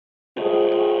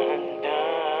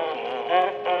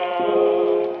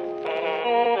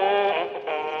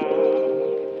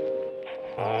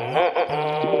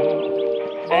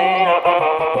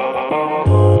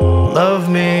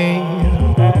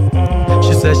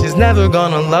she's never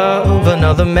gonna love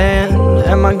another man.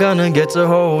 Am I gonna get to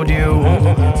hold you?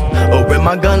 Or am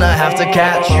I gonna have to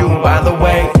catch you? By the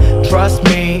way, trust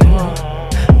me,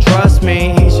 trust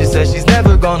me. She says she's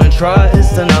never gonna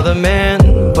trust another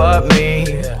man but me.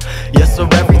 Yeah, so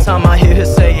every time I hear her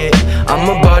say it, I'm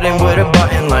a button with a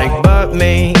button like but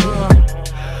me.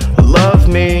 Love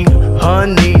me,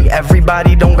 honey.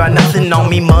 Everybody don't got nothing on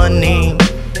me, money.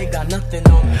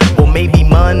 Well, maybe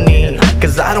money,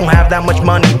 cause I don't have that much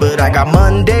money, but I got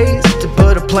Mondays to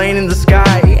put a plane in the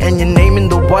sky and your name in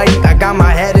the white. I got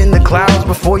my head in the clouds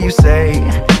before you say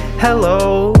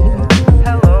hello.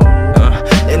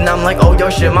 And I'm like, oh yo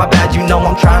shit, my bad. You know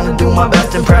I'm trying to do my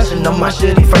best impression of my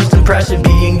shitty first impression,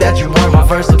 being that you were my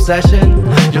first obsession.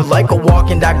 You're like a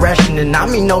walking digression, and I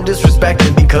mean no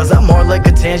disrespecting, because I'm more like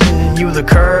a tangent and you the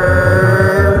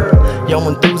curve. Yo,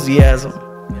 enthusiasm.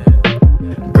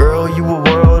 Girl, you a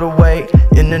world away.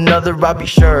 In another I'll be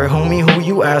sure. Homie, who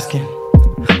you asking?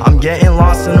 I'm getting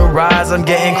lost in the rise, I'm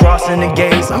getting crossing the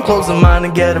gates. I'm closing mine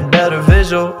to get a better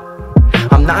visual.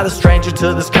 I'm not a stranger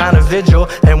to this kind of vigil.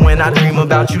 And when I dream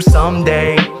about you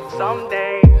someday,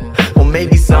 well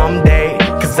maybe someday,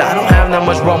 cause I don't have that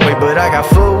much runway, but I got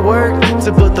footwork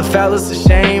to put the fellas to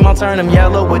shame. I'll turn them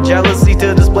yellow with jealousy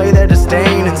to display their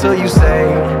disdain, until you say,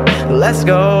 let's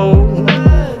go.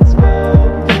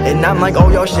 And I'm like, oh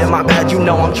yo shit, my bad. You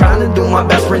know I'm trying to do my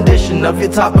best rendition of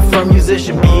your top preferred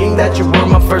musician, being that you were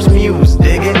my first muse.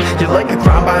 Dig it? You're like a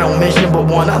crime by omission, but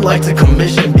one I'd like to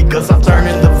commission, because I'm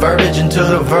turning the verbiage into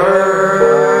the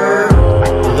verb.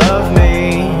 Love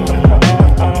me.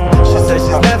 She says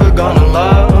she's never gonna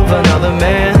love another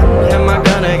man. Am I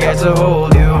gonna get to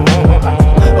hold you?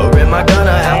 Or am I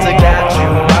gonna have to catch you?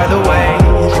 By the way,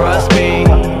 trust me,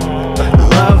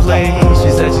 lovely. She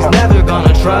says she's never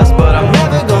gonna trust, but I'm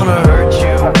never gonna hurt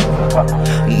you.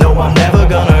 No, I'm never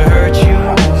gonna hurt you.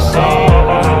 So,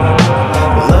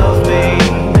 love me.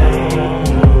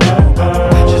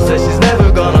 She says she's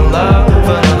never gonna love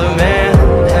another man.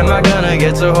 Am I gonna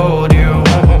get to hold you?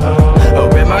 Or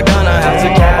am I gonna have to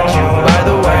catch you? By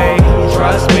the way,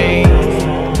 trust me,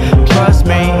 trust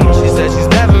me. She says she's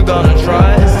never gonna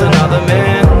trust another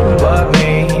man but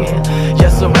me. Yeah,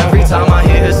 so every time I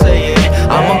hear her say it,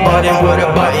 I'm a button with a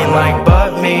button like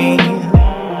but me.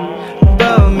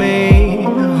 But me,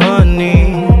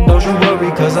 honey. Don't you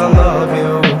worry cause I love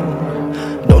you.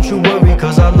 Don't you worry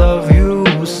cause I love you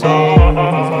so.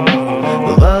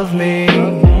 Love me,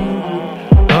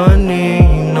 honey,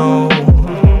 no.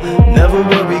 Never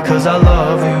worry cause I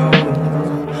love you.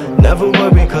 Never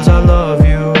worry cause I love you.